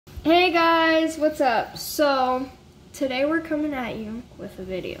Hey guys, what's up? So, today we're coming at you with a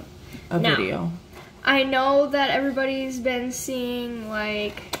video. Now, I know that everybody's been seeing,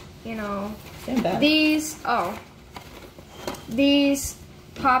 like, you know, these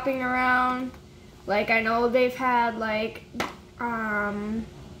popping around. Like, I know they've had, like, they're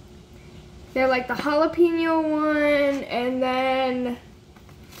like the jalapeno one, and then,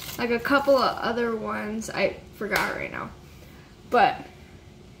 like, a couple of other ones. I forgot right now. But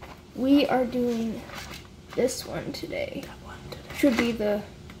we are doing this one today. Should be the...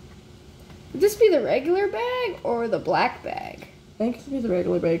 Would this be the regular bag or the black bag? I think it should be the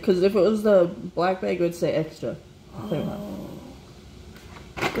regular bag, because if it was the black bag, it would say extra. Oh.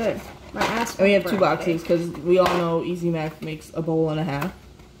 Good. My ass. And we have 2 boxes, because we all know Easy Mac makes a bowl and a half.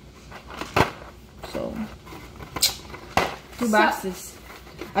 So, 2 boxes.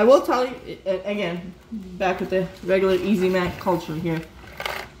 I will tell you, again, back with the regular Easy Mac culture here.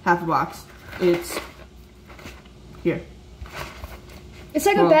 Half a box. It's here. It's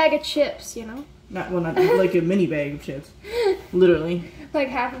like a bag of chips, you know? Not like a mini bag of chips. Literally. Like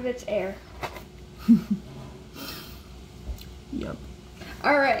half of it's air. Yep.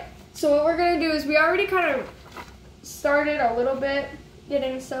 Alright, so what we're going to do is we already kind of started a little bit,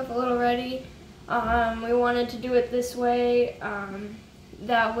 getting stuff a little ready. We wanted to do it this way.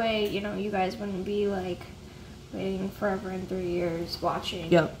 That way, you know, you guys wouldn't be like waiting forever and 3 years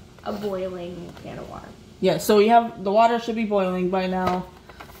watching a boiling pan of water. Yeah, so we have, the water should be boiling by now.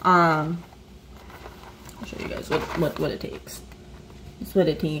 I'll show you guys what it takes. It's what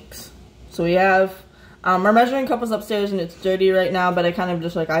it takes. So we have, our measuring cup is upstairs and it's dirty right now, but I kind of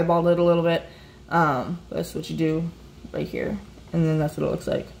just like eyeballed it a little bit. That's what you do right here. And then that's what it looks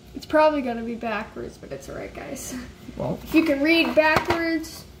like. It's probably going to be backwards, but it's alright, guys. Well, if you can read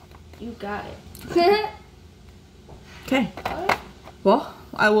backwards, you got it. Okay. Well,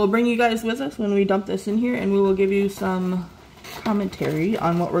 I will bring you guys with us when we dump this in here, and we will give you some commentary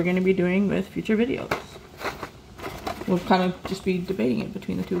on what we're going to be doing with future videos. We'll kind of just be debating it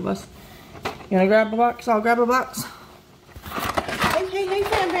between the 2 of us. You want to grab a box? I'll grab a box. Hey,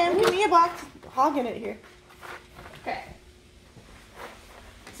 Bam Bam, give me a box. Hogging it here. Okay.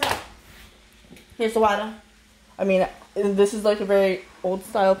 So, here's the water. I mean, this is like a very old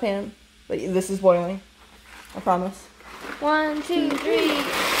style pan, but this is boiling. I promise. 1, 2, 3.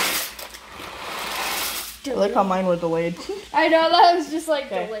 I like how mine were delayed. I know, that was just like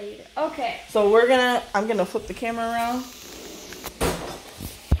delayed. Okay. So I'm gonna flip the camera around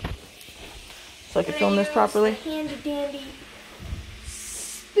so I can film this properly. Handy dandy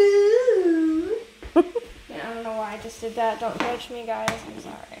spoon. Yeah, I don't know why I just did that. Don't judge me, guys. I'm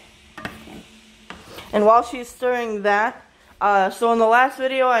sorry. And while she's stirring that, so in the last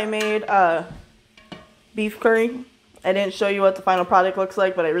video I made beef curry. I didn't show you what the final product looks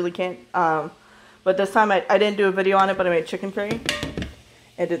like, but I really can't. But this time I didn't do a video on it, but I made chicken curry.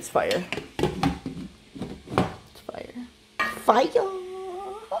 And it's fire. It's fire. Fire!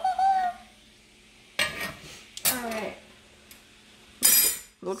 Alright.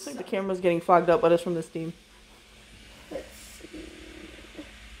 It looks like the camera's getting fogged up, but it's from the steam. Let's see.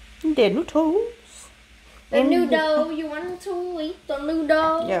 The noodles. The noodle. You want to eat the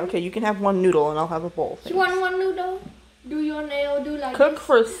noodle? Yeah, okay, you can have 1 noodle and I'll have a bowl. You want 1 noodle? Do your nail do like Cook this?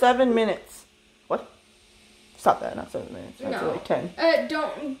 for 7 minutes. What? Stop that, not 7 minutes. That's no. like 10.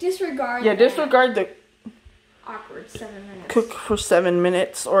 Don't disregard. Yeah, disregard the awkward 7 minutes. Cook for 7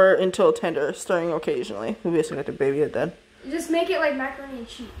 minutes or until tender, stirring occasionally. We basically have to baby it then. Just make it like macaroni and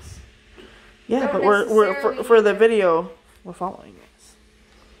cheese. Yeah, but we're for the video, we're following this.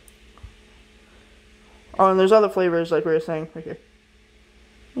 Oh, and there's other flavors like we were saying right here.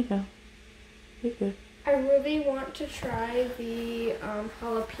 Yeah. Pretty good. I really want to try the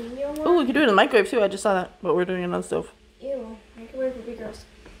jalapeno one. Oh, we can do it in the microwave too. I just saw that, but we're doing it on the stove. Ew, microwave would be gross.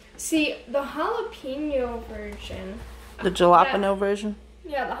 See, the jalapeno version. The jalapeno version?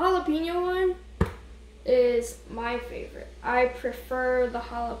 Yeah, the jalapeno one is my favorite. I prefer the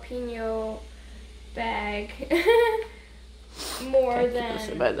jalapeno bag more than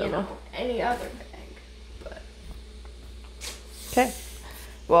any other bag. But okay,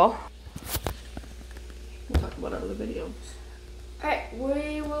 well, we'll talk about other videos. Alright,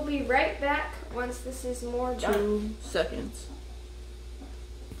 we will be right back once this is more done. 2 seconds.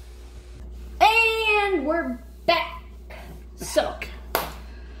 And we're back. So,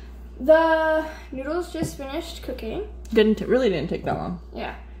 the noodles just finished cooking. Really didn't take that long.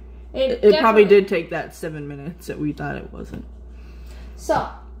 Yeah. It probably did take that 7 minutes that we thought it wasn't. So,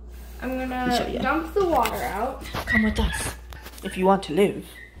 I'm gonna dump the water out. Come with us if you want to live.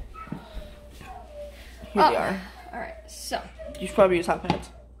 Here we are. Alright, so. You should probably use hot pants.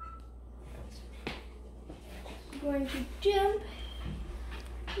 going to dump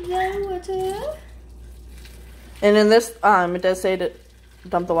the water. And in this, it does say to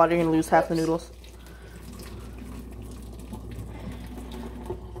dump the water, you're gonna lose half the noodles.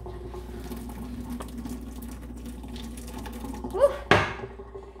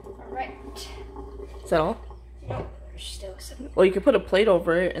 Alright. Is that all? Nope, there's still some. Well, you could put a plate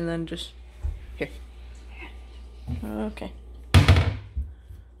over it and then just, here. Okay.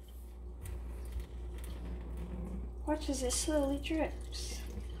 Watch as it slowly drips.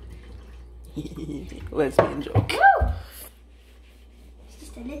 Lesbian joke. Woo! It's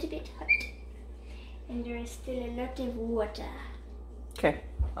just a little bit hot. And there is still a lot of water. Okay.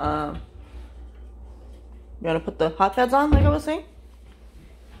 You wanna put the hot pads on like I was saying?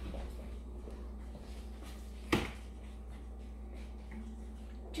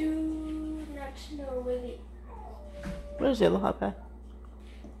 Do not know where the... Where's the other hot pad?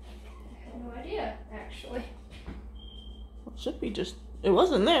 I have no idea, actually. It should be just, it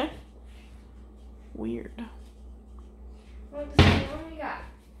wasn't there. Weird. Well, this is the one we got.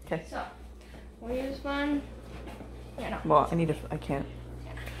 Okay. So, we'll use one. Yeah, no. Well, I need to, I can't.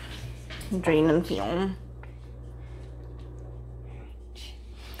 Drain and film.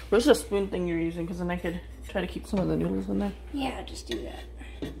 Where's the spoon thing you're using? Because then I could try to keep some of the noodles in there. Yeah, just do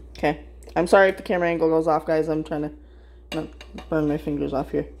that. Okay. I'm sorry if the camera angle goes off, guys. I'm trying to not burn my fingers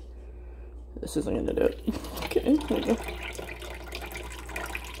off here. This isn't going to do it. Okay, there we go.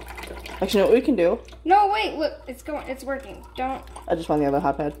 Actually, you know what we can do? No, wait, look, it's going, it's working. Don't. I just found the other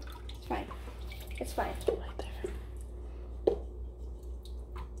hot pad. It's fine. It's fine. Right there.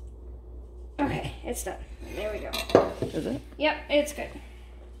 Okay, it's done. There we go. Is it? Yep, it's good.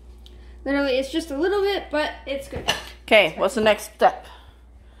 Literally, it's just a little bit, but it's good. Okay, what's the next step?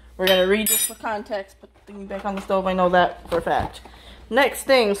 We're going to read this for context, put the thing back on the stove. I know that for a fact. Next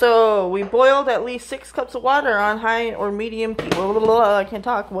thing, so we boiled at least 6 cups of water on high or medium heat. I can't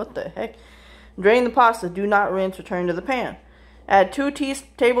talk. What the heck? Drain the pasta. Do not rinse. Return to the pan. Add 2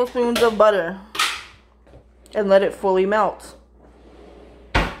 tablespoons of butter and let it fully melt.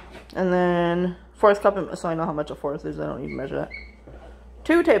 And then 4th cup, so I know how much a 4th is. I don't need to measure that.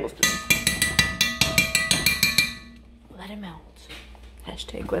 2 tablespoons. Let it melt.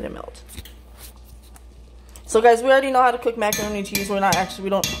 Hashtag let it melt. So guys, we already know how to cook macaroni and cheese. We're not actually, we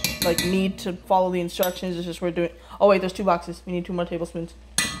don't like need to follow the instructions. It's just we're doing, oh wait, there's 2 boxes. We need 2 more tablespoons.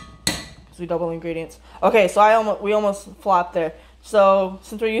 Because we double ingredients. Okay, so we almost flopped there. So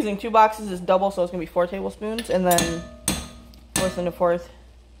since we're using 2 boxes, it's double, so it's going to be 4 tablespoons. And then 4th and a 4th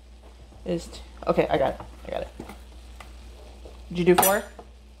is, okay, I got it. Did you do 4?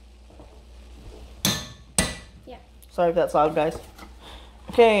 Yeah. Sorry if that's loud, guys.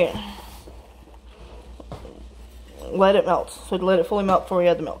 Okay. Let it melt. So let it fully melt before we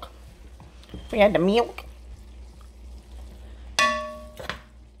add the milk. We add the milk.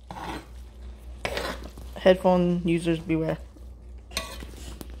 Headphone users beware.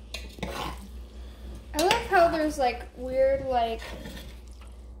 I like how there's like weird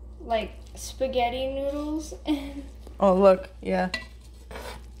like spaghetti noodles. Oh look, yeah.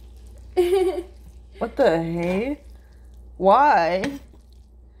 What the heck? Why?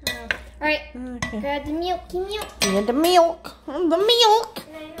 Alright, Okay. grab the milky milk. Yeah, the milk. The milk.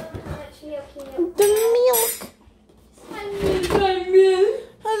 And I know how much milky milk. The milk. I need my milk.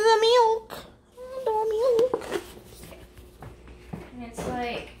 The milk. The milk. And it's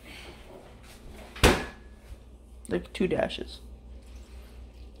like 2 dashes.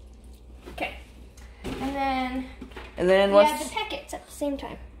 okay. And then And then we what's add the packets at the same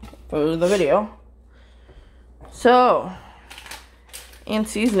time. for the video? So, and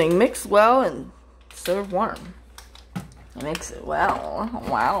seasoning. Mix well and serve warm. Mix it well.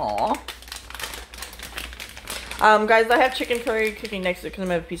 Wow. Guys, I have chicken curry cooking next to it because I'm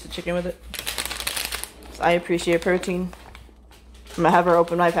going to have a piece of chicken with it. So I appreciate protein. I'm going to have her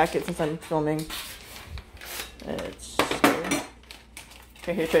open my packet since I'm filming. It's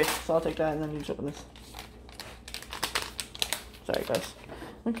okay, here, Trace. So I'll take that and then you just open this. Sorry, guys.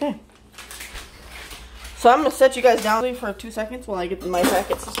 Okay. So I'm going to set you guys down for 2 seconds while I get my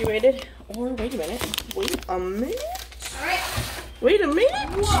packet situated. Or, wait a minute. Wait a minute. Alright. Wait a minute.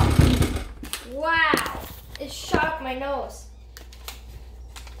 Whoa. Wow. It shot up my nose.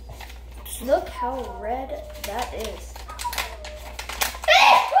 Look how red that is.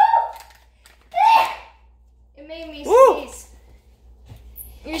 It made me sneeze.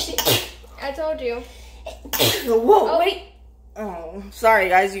 You see, I told you. Whoa, wait. Oh, sorry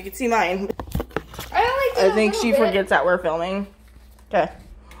guys, you can see mine. I think she forgets that we're filming. Okay.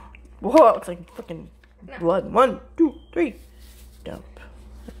 Whoa, it's like freaking blood. 1, 2, 3. Dump.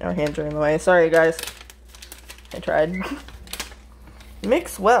 Our hands are in the way. Sorry guys. I tried.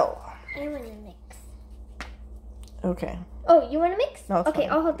 Mix well. I want to mix. Okay. Oh, you want to mix? No, it's okay,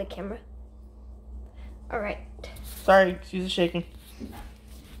 fine. I'll hold the camera. All right. Sorry, she's shaking.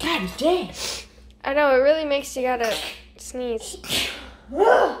 God dang. I know, it really makes you gotta sneeze.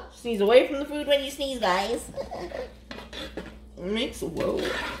 Sneeze away from the food when you sneeze, guys. Mix, whoa.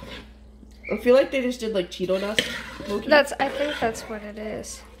 I feel like they just did like Cheeto dust. I think that's what it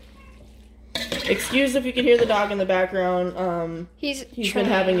is. Excuse if you can hear the dog in the background. He's been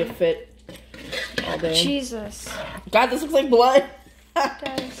having a fit all day. Jesus. God, this looks like blood. It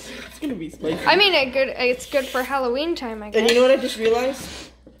does. It's gonna be spicy. I mean, it's good for Halloween time, I guess. And you know what I just realized?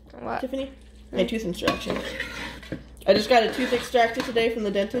 What? Tiffany? My tooth extraction. I just got a tooth extracted today from the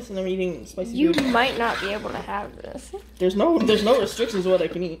dentist, and I'm eating spicy You food. might not be able to have this. There's no restrictions of what I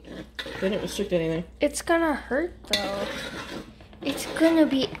can eat. They didn't restrict anything. It's gonna hurt though. It's gonna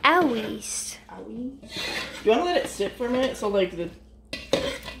be owies. Owie. Do you want to let it sit for a minute so like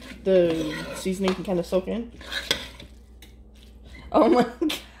the seasoning can kind of soak in? Oh my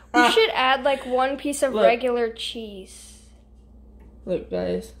god. We should add like one piece of regular cheese. Look,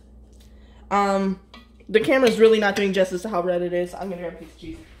 guys. The camera's really not doing justice to how red it is. I'm gonna grab a piece of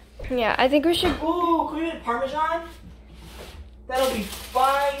cheese. Yeah, I think we should. Ooh, can we get Parmesan? That'll be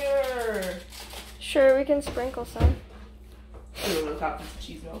fire. Sure, we can sprinkle some. The top piece of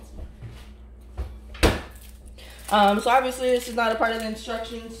cheese melts. So obviously this is not a part of the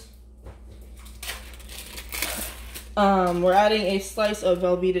instructions. We're adding a slice of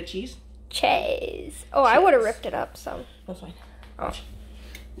Velveeta cheese. Cheese. Oh, I would have ripped it up some. That's fine. Oh.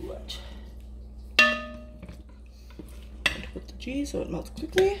 Watch. Put the cheese so it melts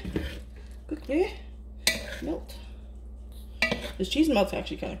quickly. Quickly. Melt. This cheese melts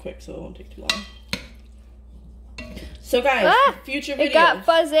actually kind of quick, so it won't take too long. So guys, future videos. It got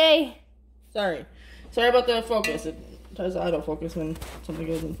fuzzy. Sorry about the focus. It does autofocus when something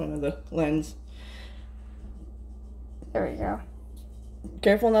goes in front of the lens. There we go.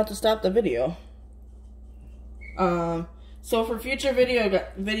 Careful not to stop the video. So for future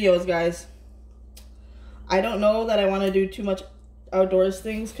videos, guys, I don't know that I want to do too much outdoors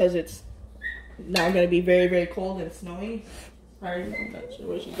things because it's now going to be very, very cold and snowy. Sorry, I'm not sure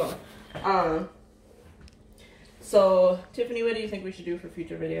where she's going. So Tiffany, what do you think we should do for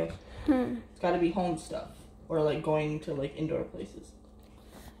future videos? It's got to be home stuff or like going to like indoor places.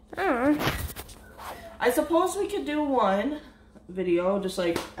 I suppose we could do one video just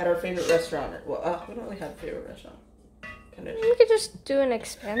like at our favorite restaurant. Well, we don't really have a favorite restaurant. We could just do an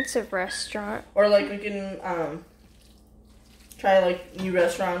expensive restaurant. Or like we can try like new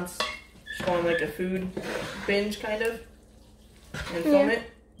restaurants, just go on like a food binge kind of and film it.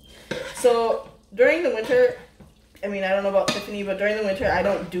 So during the winter, I mean, I don't know about Tiffany, but during the winter I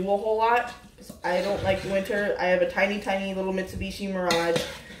don't do a whole lot. I don't like the winter. I have a tiny little Mitsubishi Mirage.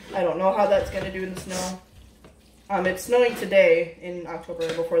 I don't know how that's gonna do in the snow. It's snowing today in October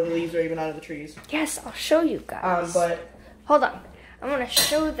before the leaves are even out of the trees. Yes, I'll show you guys. But hold on, I'm gonna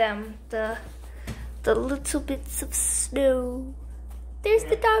show them the little bits of snow. There's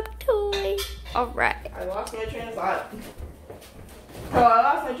the dog toy. All right. I lost my train of thought. Oh, I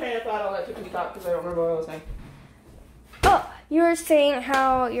lost my train of thought. I'll let Tiffany talk because I don't remember what I was saying. Oh, you were saying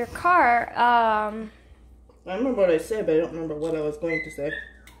how your car. I remember what I said, but I don't remember what I was going to say.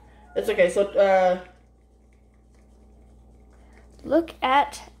 It's okay. So, look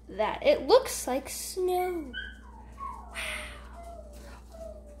at that. It looks like snow.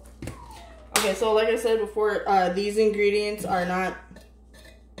 Okay, so like I said before, these ingredients are not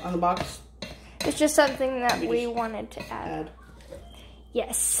on the box. It's just something that we wanted to add.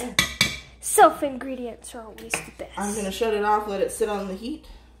 Yes. Self-ingredients are always the best. I'm going to shut it off, let it sit on the heat.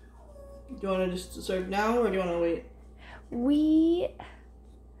 Do you want to just serve now, or do you want to wait? We'll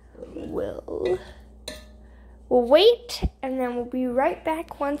wait, and then we'll be right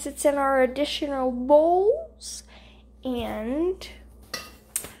back once it's in our additional bowls. And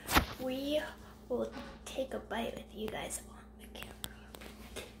we will take a bite with you guys on the camera.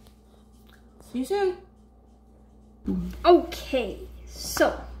 See you soon. Okay,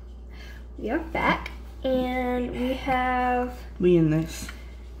 so we are back, and we have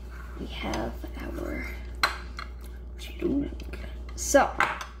our Cheeto. So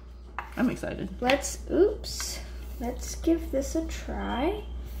I'm excited. Let's give this a try.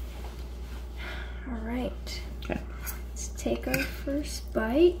 All right. Okay. Let's take our first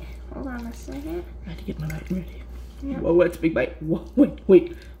bite. Hold on a second. I had to get my bite ready. Yep. Whoa, that's a big bite. Whoa,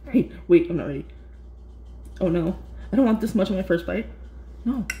 wait, I'm not ready. Oh no, I don't want this much on my first bite.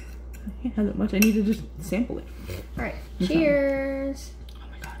 No, I can't have that much. I need to just sample it. All right, cheers. Oh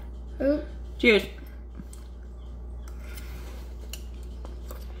my god. Oop. Cheers.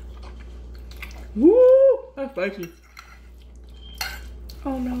 That's spicy.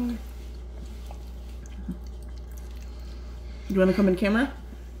 Oh no. You want to come in camera?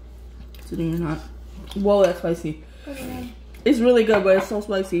 Sitting or not? Whoa, that's spicy. Okay. It's really good, but it's so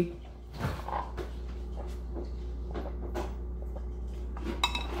spicy.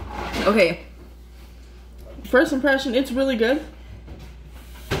 Okay. First impression, it's really good.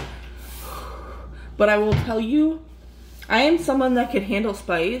 But I will tell you, I am someone that can handle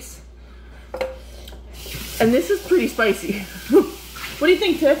spice. And this is pretty spicy. What do you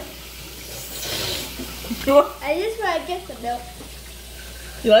think, Tiff? I just want to get some milk.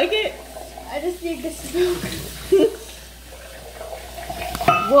 You like it? I just need to get some milk.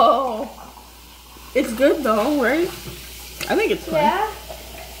 Whoa. It's good though, right? I think it's fun. Yeah.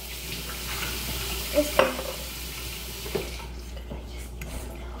 It's good.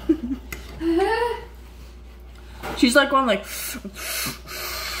 She's like going like.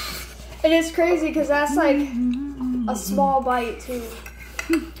 It is crazy because that's like a small bite too.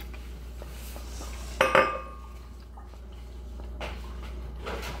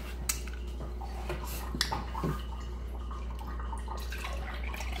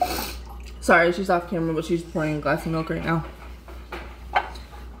 Sorry, she's off camera, but she's pouring a glass of milk right now.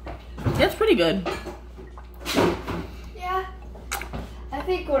 That's pretty good. Yeah. I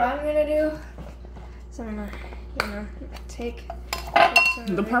think what I'm gonna do is I'm gonna, take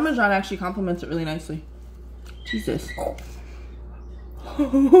some The Parmesan actually complements it really nicely. Jesus.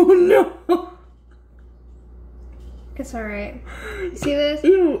 Oh no. It's alright. See this?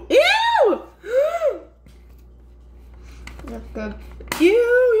 Ew. Ew! That's good. Ew,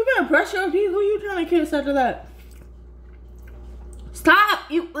 you better brush your teeth. Who are you trying to kiss after that? Stop!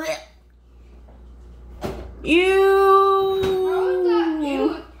 You. Ew. How is that?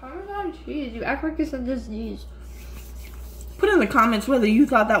 Ew. Parmesan cheese. You act like it's a disease. Put in the comments whether you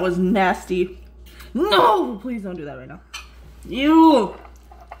thought that was nasty. No! Please don't do that right now. Ew.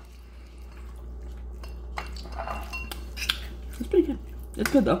 It's pretty good. It's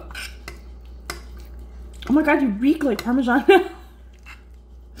good though. Oh my god, you reek like Parmesan.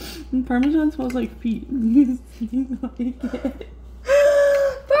 Parmesan smells like feet. Parmesan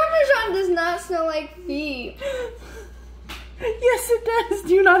does not smell like feet. Yes, it does.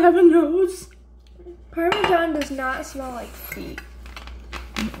 Do you not have a nose? Parmesan does not smell like feet.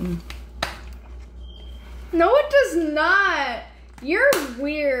 No, it does not. You're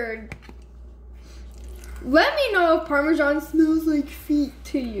weird. Let me know if Parmesan smells like feet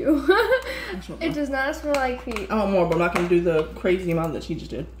to you. It does not smell like feet. I want more, but I'm not going to do the crazy amount that she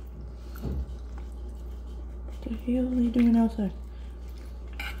just did. What the hell are you doing outside?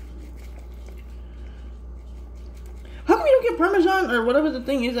 How come you don't get Parmesan or whatever the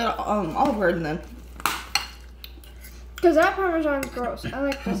thing is at Olive Garden then? Because that Parmesan's gross. I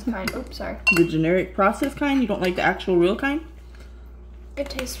like this kind. Oops, sorry. The generic processed kind? You don't like the actual real kind? It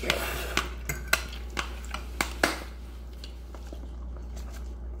tastes weird.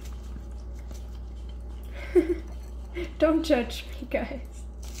 Don't judge me, guys.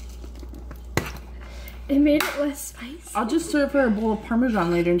 It made it less spicy. I'll just serve her a bowl of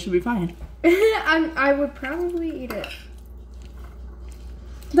Parmesan later and she'll be fine. I would probably eat it.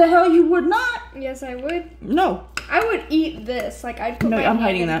 The hell you would not? Yes, I would. No. I would eat this. Like, I'd put No, my I'm hand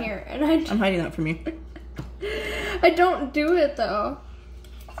hiding in that. here. And I'm hiding that from you. I don't do it, though.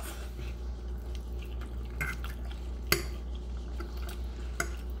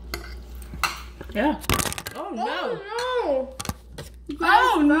 Yeah. Oh no. Oh, no.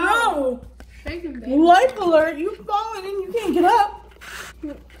 Oh no. Shaking, baby. Life alert, you've fallen and you can't get up.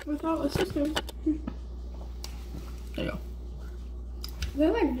 Without assistance. There you go.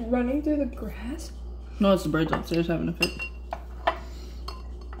 They're like running through the grass. No, it's the birds upstairs having a fit.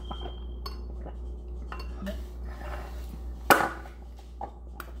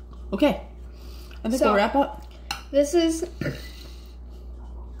 Okay. I think we'll wrap up. This is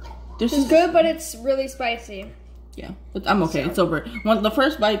This is good, but it's really spicy. Yeah, but I'm okay. It's over. The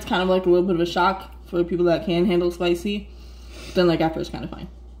first bite's kind of like a little bit of a shock for people that can handle spicy. Then, like, after it's kind of fine.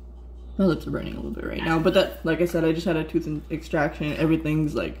 My lips are burning a little bit right now. But that, like I said, I just had a tooth extraction.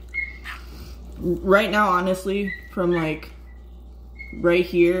 Everything's like... Right now, honestly, from like right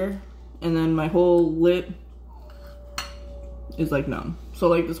here and then my whole lip is like numb. So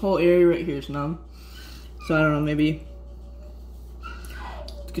like this whole area right here is numb. So I don't know, maybe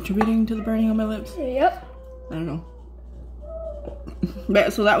it's contributing to the burning on my lips. Yep. I don't know.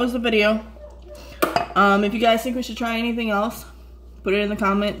 But, so that was the video. If you guys think we should try anything else, put it in the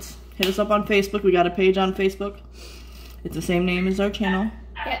comments. Hit us up on Facebook. We got a page on Facebook. It's the same name as our channel.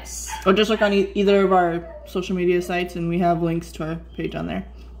 Yes. Or just look on either of our social media sites and we have links to our page on there.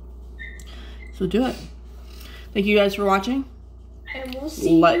 So do it. Thank you guys for watching. And we'll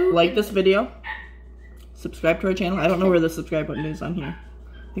see you. Like this video. Subscribe to our channel. I don't know where the subscribe button is on here.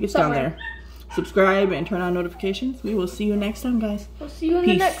 I think it's down there. Subscribe and turn on notifications. We will see you next time, guys. We'll see you in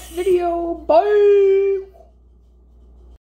Peace. the next video. Bye.